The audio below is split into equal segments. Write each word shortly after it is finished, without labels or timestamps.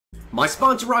My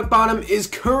sponsor Rock Bottom is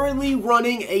currently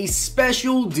running a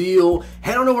special deal.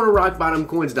 Head on over to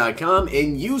rockbottomcoins.com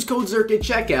and use code Zirksee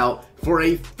at checkout for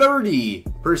a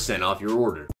 30% off your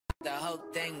order. The whole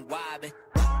thing wobbin'.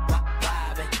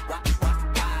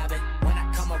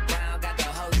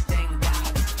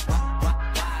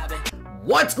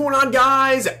 What's going on,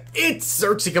 guys? It's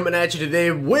Zirksee coming at you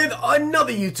today with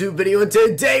another YouTube video, and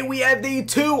today we have the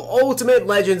two Ultimate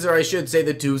Legends, or I should say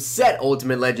the two set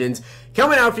Ultimate Legends,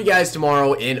 coming out for you guys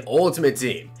tomorrow in Ultimate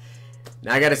Team.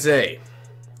 Now I gotta say,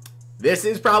 this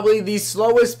is probably the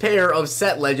slowest pair of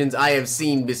set Legends I have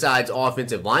seen besides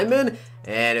offensive linemen,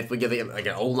 and if we get like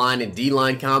an O-line and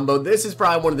D-line combo, this is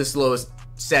probably one of the slowest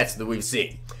sets that we've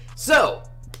seen. So,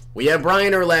 we have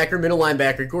Brian Urlacher, middle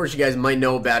linebacker. Of course, you guys might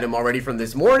know about him already from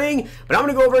this morning, but I'm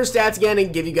going to go over his stats again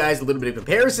and give you guys a little bit of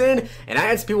comparison. And I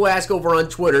had some people ask over on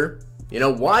Twitter,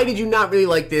 why did you not really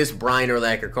like this Brian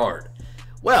Urlacher card?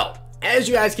 Well, as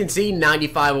you guys can see,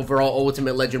 95 overall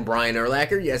Ultimate Legend Brian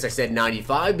Urlacher. Yes, I said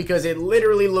 95 because it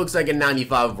literally looks like a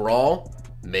 95 overall.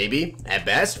 Maybe, at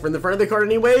best, from the front of the card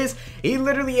anyways. He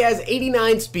literally has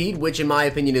 89 speed, which in my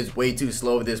opinion is way too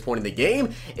slow at this point in the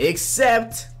game,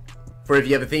 except for if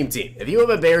you have a theme team. If you have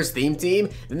a Bears theme team,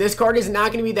 then this card is not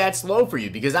going to be that slow for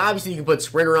you, because obviously you can put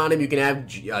Sprinter on him, you can have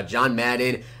John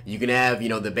Madden, you can have,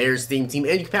 the Bears theme team,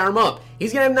 and you can power him up.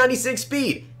 He's going to have 96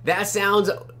 speed. That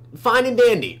sounds fine and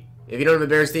dandy. If you don't have a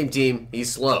Bears theme team,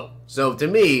 he's slow. So to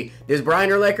me, this Brian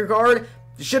Urlacher card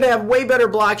should have way better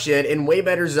block shed and way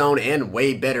better zone and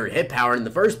way better hit power in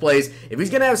the first place if he's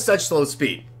going to have such slow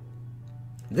speed.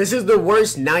 This is the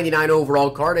worst 99 overall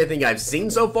card I think I've seen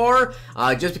so far,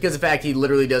 just because of the fact he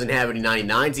literally doesn't have any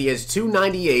 99s. He has 2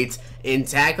 98s in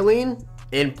tackling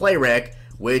and play rec,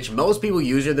 which most people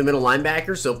use are the middle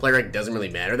linebackers, so play rec doesn't really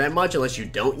matter that much unless you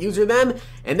don't use them.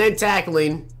 And then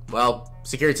tackling, well,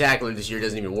 secure tackler this year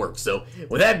doesn't even work. So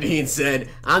with that being said,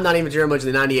 I'm not even sure how much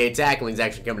the 98 tackling is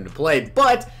actually coming into play,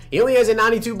 but he only has a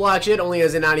 92 block shed, only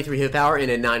has a 93 hit power, and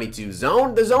a 92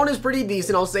 zone. The zone is pretty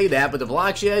decent, I'll say that, but the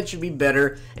block shed should be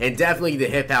better, and definitely the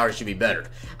hit power should be better.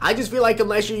 I just feel like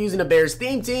unless you're using a Bears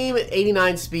theme team,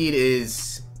 89 speed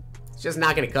is just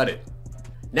not going to cut it.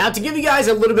 Now, to give you guys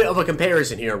a little bit of a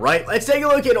comparison here, right? Let's take a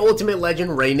look at Ultimate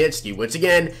Legend Ray Nitschke, which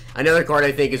again, another card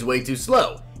I think is way too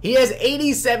slow. He has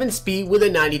 87 speed with a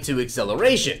 92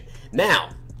 acceleration. Now,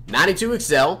 92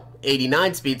 excel,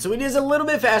 89 speed, so it is a little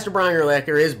bit faster Brian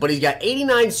Urlacher is, but he's got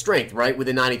 89 strength, right, with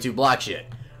a 92 block shed.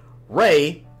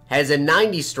 Ray has a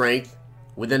 90 strength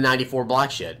with a 94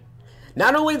 block shed.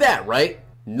 Not only that, right,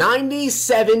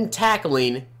 97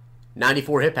 tackling,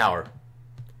 94 hit power.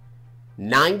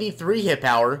 93 hit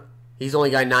power, he's only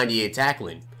got 98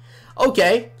 tackling.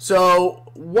 Okay,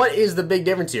 so what is the big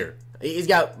difference here? He's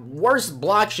got worse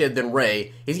block shed than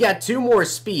Ray. He's got 2 more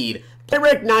speed. Play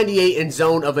rec 98 and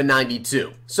zone of a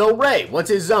 92. So Ray, what's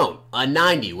his zone? A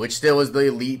 90, which still is the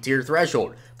elite tier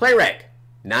threshold. Play rec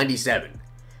 97.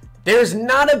 There's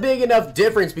not a big enough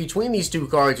difference between these two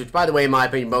cards, which by the way, in my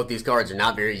opinion, both these cards are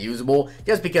not very usable,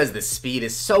 just because the speed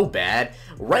is so bad.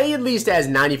 Ray at least has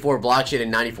 94 block shed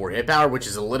and 94 hit power, which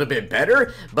is a little bit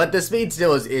better, but the speed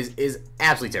still is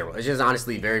absolutely terrible. It's just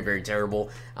honestly very, very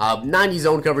terrible. 90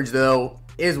 zone coverage, though,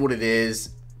 is what it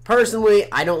is. Personally,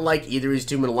 I don't like either of these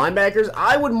two middle linebackers.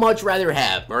 I would much rather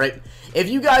have, alright,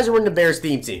 if you guys are in the Bears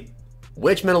theme team,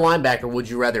 which middle linebacker would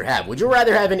you rather have? Would you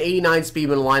rather have an 89 speed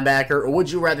middle linebacker, or would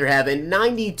you rather have a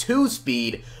 92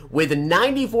 speed with a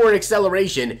 94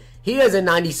 acceleration? He has a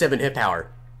 97 hit power.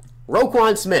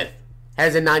 Roquan Smith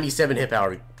has a 97 hit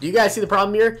power. Do you guys see the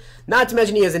problem here? Not to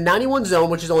mention he has a 91 zone,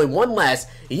 which is only 1 less.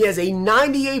 He has a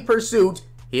 98 pursuit.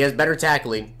 He has better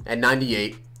tackling at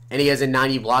 98, and he has a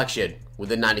 90 block shed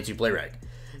with a 92 play rec.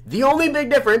 The only big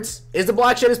difference is the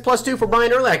block shed is +2 for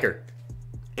Brian Urlacher.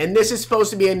 And this is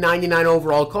supposed to be a 99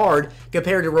 overall card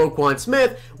compared to Roquan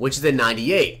Smith, which is a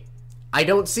 98. I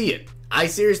don't see it. I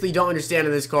seriously don't understand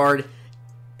how this card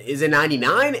is a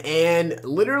 99, and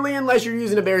literally unless you're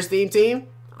using a Bears theme team,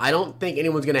 I don't think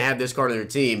anyone's going to have this card on their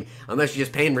team unless you're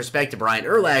just paying respect to Brian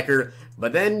Urlacher,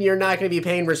 but then you're not going to be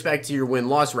paying respect to your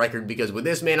win-loss record, because with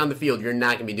this man on the field, you're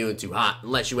not going to be doing too hot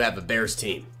unless you have a Bears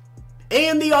team.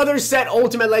 And the other set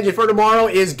Ultimate Legend for tomorrow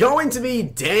is going to be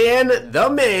Dan the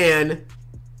Man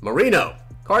Marino.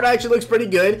 Card actually looks pretty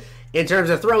good in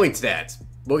terms of throwing stats.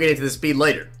 We'll get into the speed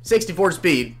later. 64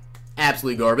 speed,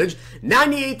 absolute garbage.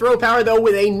 98 throw power though,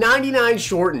 with a 99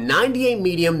 short, 98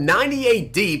 medium,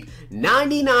 98 deep,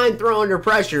 99 throw under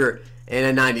pressure, and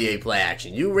a 98 play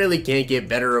action. You really can't get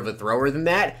better of a thrower than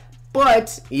that,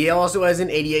 but he also has an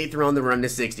 88 throw on the run to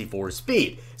 64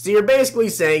 speed. So you're basically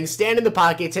saying stand in the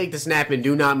pocket, take the snap, and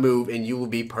do not move, and you will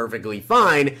be perfectly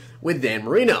fine with Dan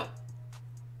Marino.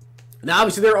 Now,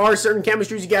 obviously, there are certain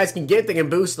chemistries you guys can get that can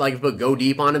boost, like, if you put Go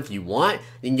Deep on him if you want.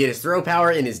 You can get his throw power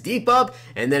and his deep up.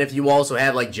 And then if you also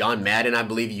have, like, John Madden, I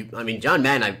believe you... I mean, John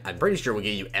Madden, I'm pretty sure will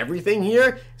get you everything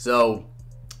here. So,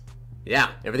 yeah,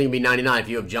 everything will be 99. If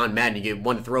you have John Madden, you get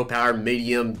one throw power,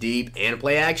 medium, deep, and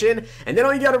play action. And then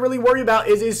all you got to really worry about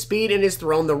is his speed and his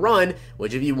throw on the run,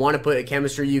 which if you want to put a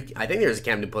chemistry, I think there's a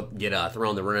chem to get a throw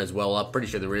on the run as well. I'm pretty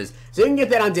sure there is. So you can get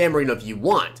that on Dan Marino if you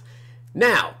want.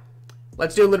 Now,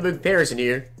 let's do a little bit of comparison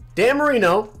here. Dan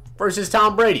Marino versus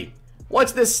Tom Brady.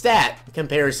 What's the stat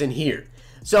comparison here?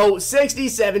 So,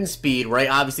 67 speed, right?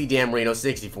 Obviously, Dan Marino,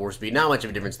 64 speed. Not much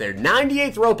of a difference there.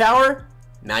 98 throw power,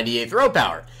 98 throw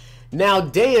power. Now,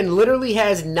 Dan literally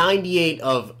has 98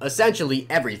 of essentially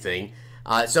everything.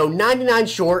 So, 99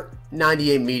 short,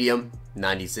 98 medium,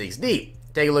 96 deep.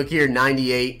 Take a look here,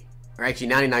 98, or actually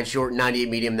 99 short, 98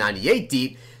 medium, 98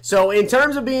 deep. So, in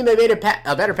terms of being a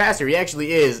better passer, he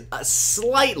actually is a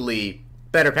slightly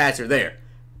better passer there.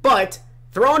 But,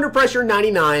 throw under pressure,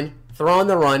 99. Throw on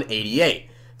the run, 88.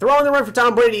 Throw on the run for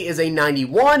Tom Brady is a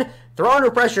 91. Throw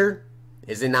under pressure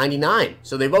is a 99.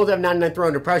 So, they both have 99 throw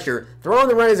under pressure. Throw on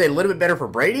the run is a little bit better for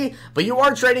Brady. But you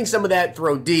are trading some of that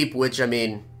throw deep, which, I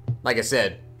mean, like I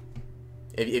said,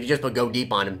 if you just put Go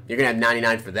Deep on him, you're going to have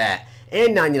 99 for that.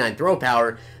 And 99 throw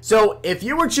power. So, if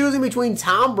you were choosing between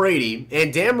Tom Brady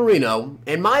and Dan Marino,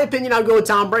 in my opinion, I'd go with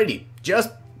Tom Brady.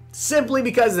 Just simply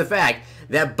because of the fact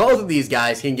that both of these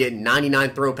guys can get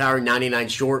 99 throw power, 99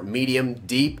 short, medium,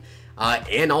 deep,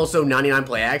 and also 99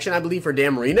 play action, I believe, for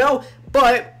Dan Marino.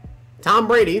 But Tom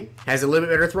Brady has a little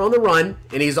bit better throw on the run,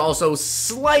 and he's also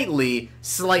slightly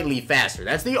faster.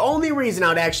 That's the only reason I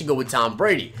would actually go with Tom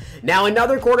Brady. Now,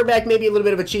 another quarterback, maybe a little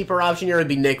bit of a cheaper option here would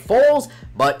be Nick Foles,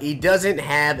 but he doesn't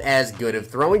have as good of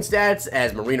throwing stats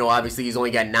as Marino. Obviously, he's only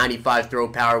got 95 throw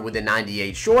power with a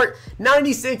 98 short,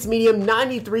 96 medium,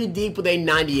 93 deep with a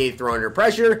 98 throw under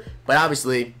pressure, but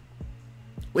obviously,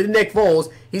 with Nick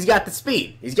Foles, he's got the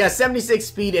speed. He's got 76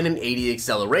 speed and an 80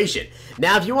 acceleration.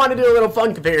 Now, if you want to do a little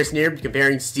fun comparison here,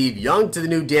 comparing Steve Young to the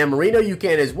new Dan Marino, you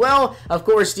can as well. Of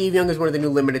course, Steve Young is one of the new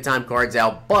limited time cards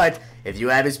out, but if you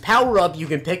have his power up, you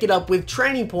can pick it up with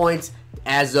training points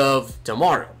as of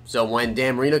tomorrow. So when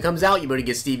Dan Marino comes out, you better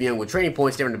get Steve Young with training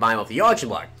points to buy him off the auction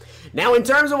block. Now, in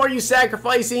terms of are you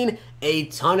sacrificing a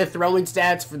ton of throwing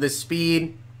stats for the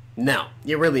speed? No,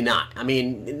 you're really not. I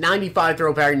mean, 95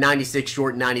 throw power, 96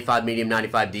 short, 95 medium,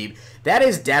 95 deep. That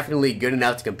is definitely good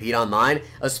enough to compete online,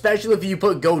 especially if you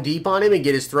put Go Deep on him and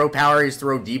get his throw power, his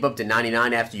throw deep up to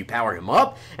 99 after you power him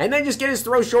up, and then just get his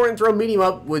throw short and throw medium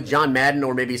up with John Madden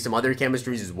or maybe some other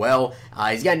chemistries as well.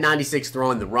 He's got 96 throw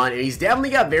on the run, and he's definitely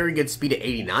got very good speed at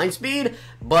 89 speed,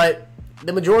 but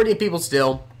the majority of people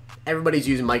still... Everybody's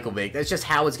using Michael Vick. That's just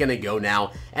how it's going to go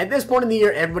now. At this point in the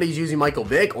year, everybody's using Michael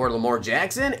Vick or Lamar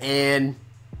Jackson, and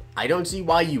I don't see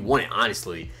why you wouldn't,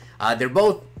 honestly. They're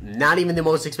both not even the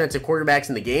most expensive quarterbacks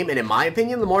in the game, and in my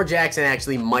opinion, Lamar Jackson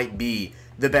actually might be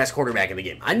the best quarterback in the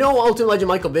game. I know Ultimate Legend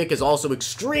Michael Vick is also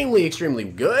extremely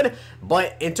good,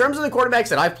 but in terms of the quarterbacks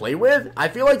that I've played with, I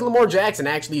feel like Lamar Jackson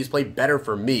actually has played better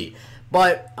for me,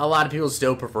 but a lot of people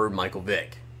still prefer Michael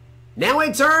Vick. Now,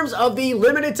 in terms of the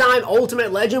limited time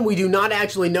Ultimate Legend, we do not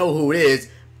actually know who it is,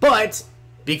 but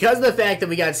because of the fact that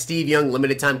we got Steve Young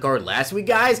limited time card last week,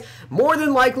 guys, more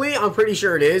than likely, I'm pretty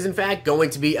sure it is, in fact, going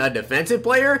to be a defensive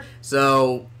player.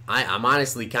 So, I'm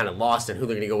honestly kind of lost on who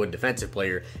they're going to go with defensive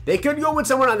player. They could go with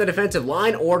someone on the defensive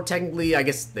line, or technically, I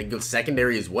guess they go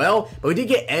secondary as well. But we did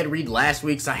get Ed Reed last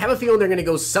week, so I have a feeling they're going to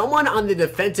go someone on the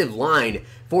defensive line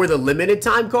for the limited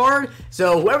time card.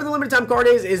 So whoever the limited time card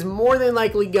is more than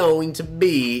likely going to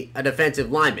be a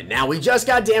defensive lineman. Now, we just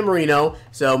got Dan Marino,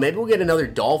 so maybe we'll get another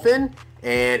Dolphin,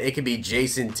 and it could be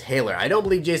Jason Taylor. I don't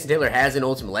believe Jason Taylor has an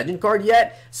Ultimate Legend card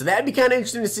yet, so that'd be kind of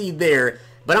interesting to see there.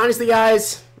 But honestly,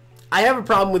 guys, I have a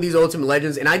problem with these Ultimate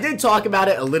Legends, and I did talk about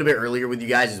it a little bit earlier with you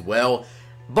guys as well.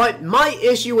 But my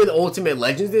issue with Ultimate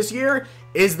Legends this year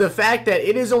is the fact that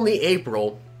it is only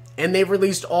April, and they've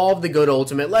released all of the good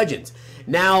Ultimate Legends.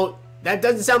 Now, that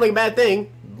doesn't sound like a bad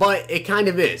thing, but it kind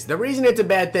of is. The reason it's a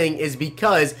bad thing is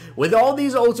because with all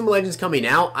these Ultimate Legends coming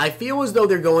out, I feel as though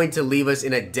they're going to leave us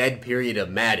in a dead period of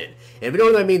Madden. And if you know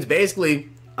what that means, basically,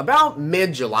 about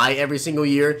mid-July every single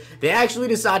year, they actually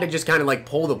decide to just kind of like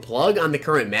pull the plug on the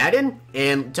current Madden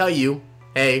and tell you,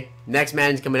 hey, next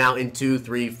Madden's coming out in 2,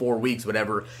 3, 4 weeks,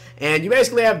 whatever. And you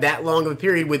basically have that long of a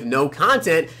period with no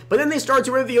content, but then they start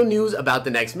to reveal news about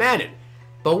the next Madden.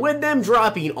 But with them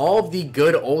dropping all of the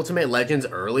good Ultimate Legends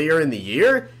earlier in the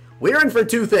year, we're in for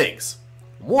two things.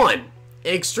 One,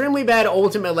 extremely bad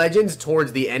Ultimate Legends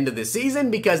towards the end of the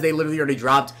season because they literally already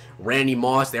dropped Randy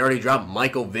Moss, they already dropped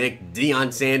Michael Vick,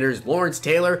 Deion Sanders, Lawrence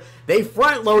Taylor. They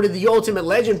front-loaded the Ultimate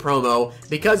Legend promo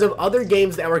because of other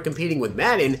games that were competing with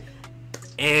Madden,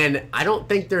 and I don't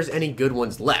think there's any good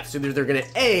ones left. So they're going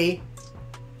to,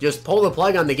 just pull the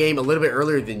plug on the game a little bit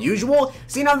earlier than usual.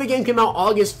 Seeing how the game came out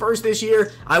August 1st this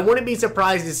year, I wouldn't be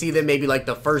surprised to see them maybe like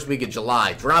the first week of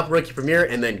July drop Rookie Premiere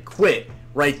and then quit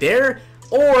right there,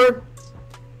 or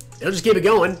they'll just keep it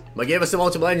going, but give us some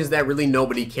Ultimate Legends that really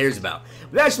nobody cares about.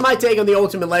 But that's my take on the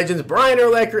Ultimate Legends, Brian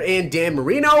Urlacher and Dan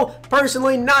Marino.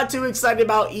 Personally, not too excited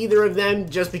about either of them,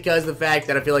 just because of the fact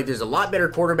that I feel like there's a lot better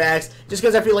quarterbacks, just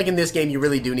because I feel like in this game you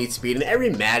really do need speed. In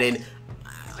every Madden,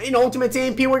 in Ultimate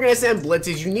Team, people are going to send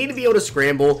blitzes. You need to be able to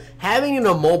scramble. Having an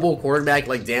immobile quarterback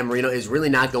like Dan Marino is really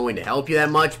not going to help you that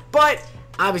much, but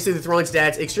obviously the throwing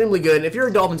stats, extremely good. And if you're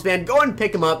a Dolphins fan, go ahead and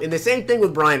pick him up. And the same thing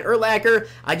with Brian Urlacher.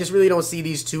 I just really don't see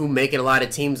these two making a lot of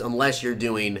teams unless you're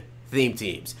doing theme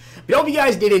teams. But I hope you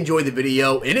guys did enjoy the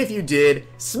video. And if you did,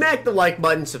 smack the like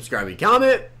button, subscribe, and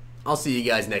comment. I'll see you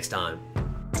guys next time.